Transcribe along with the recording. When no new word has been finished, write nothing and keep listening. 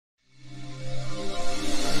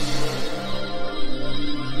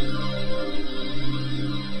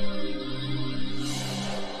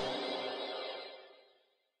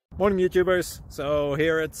Morning YouTubers. So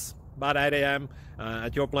here it's about 8 a.m.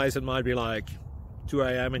 At your place it might be like 2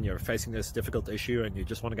 a.m. and you're facing this difficult issue and you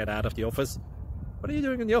just want to get out of the office. What are you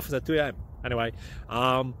doing in the office at 2 a.m.? Anyway,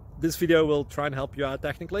 this video will try and help you out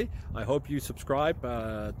technically. I hope you subscribe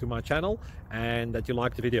to my channel and that you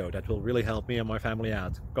like the video. That will really help me and my family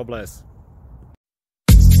out. God bless.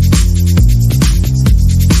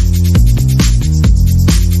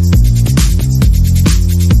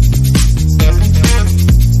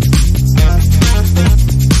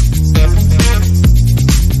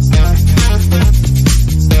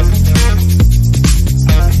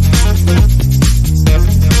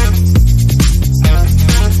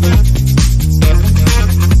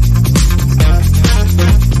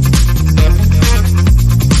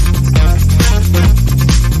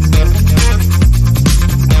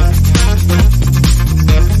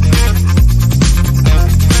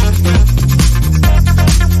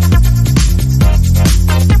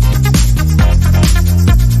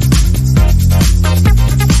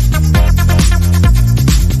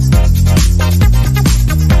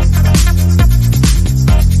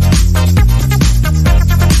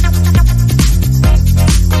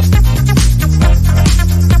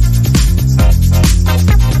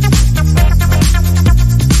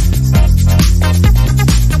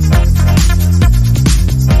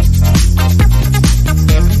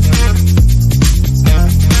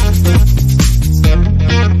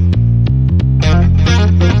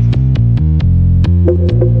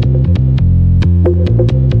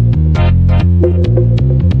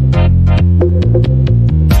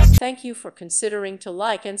 Thank you for considering to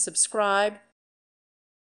like and subscribe.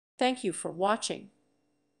 Thank you for watching.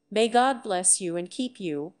 May God bless you and keep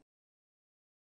you.